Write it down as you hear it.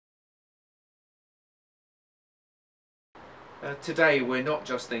Today we're not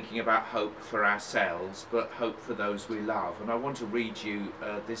just thinking about hope for ourselves, but hope for those we love. And I want to read you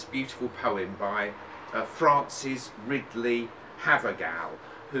this beautiful poem by Frances Ridley Havergal,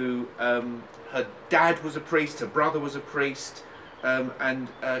 who her dad was a priest, her brother was a priest, and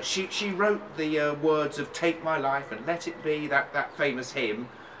she wrote the words of "Take My Life and Let It Be," that famous hymn.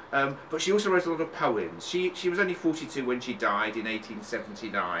 But she also wrote a lot of poems. She was only 42 when she died in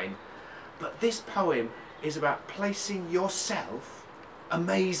 1879. But this poem is about placing yourself,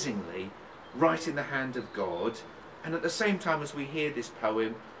 amazingly, right in the hand of God. And at the same time as we hear this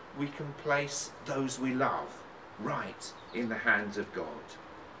poem, we can place those we love right in the hands of God.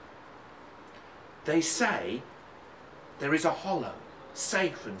 They say there is a hollow,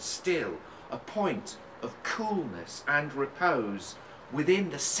 safe and still, a point of coolness and repose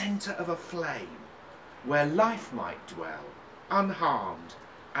within the centre of a flame, where life might dwell, unharmed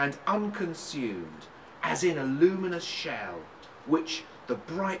and unconsumed, as in a luminous shell, which the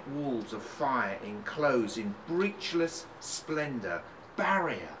bright walls of fire enclose in breachless splendour,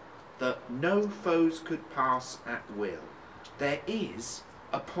 barrier that no foes could pass at will. There is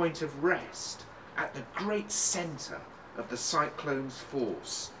a point of rest at the great centre of the cyclone's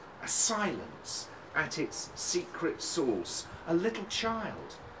force, a silence at its secret source. A little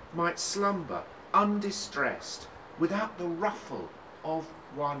child might slumber undistressed, without the ruffle of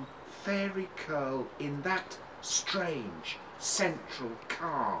one fairy curl, in that strange central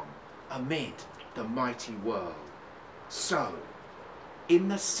calm amid the mighty whirl. So, in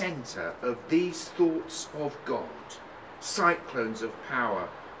the centre of these thoughts of God, cyclones of power,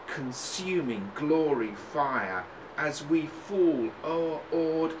 consuming glory fire, as we fall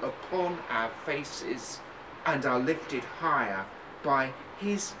o'erawed upon our faces and are lifted higher by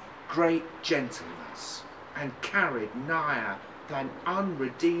his great gentleness, and carried nigher than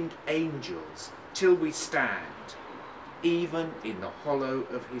unredeemed angels, till we stand even in the hollow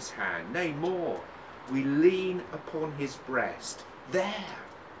of his hand. Nay, more, we lean upon his breast. There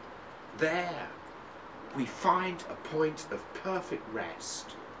we find a point of perfect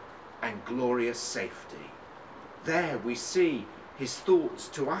rest and glorious safety. There we see his thoughts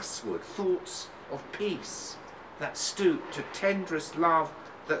to usward, thoughts of peace, that stoop to tenderest love,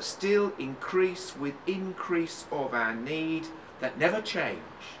 that still increase with increase of our need, that never change,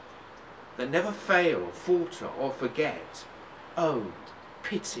 that never fail, falter or forget. O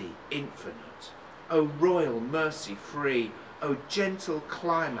pity infinite, O royal mercy free, O gentle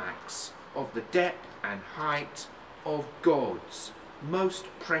climax of the depth and height of God's most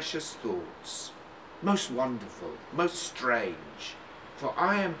precious thoughts, most wonderful, most strange. For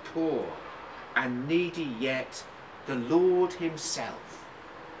I am poor and needy, yet the Lord himself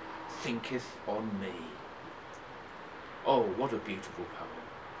thinketh on me. Oh, what a beautiful poem.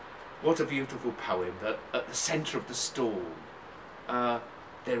 What a beautiful poem, that at the centre of the storm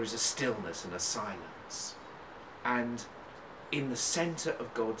there is a stillness and a silence. And in the centre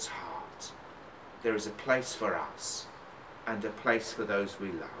of God's heart there is a place for us and a place for those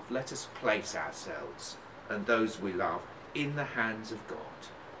we love. Let us place ourselves and those we love in the hands of God.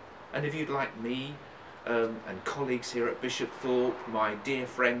 And if you'd like me and colleagues here at Bishopthorpe, my dear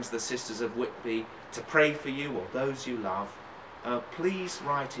friends, the sisters of Whitby, to pray for you or those you love, please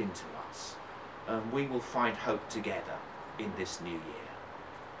write into us. We will find hope together in this new year.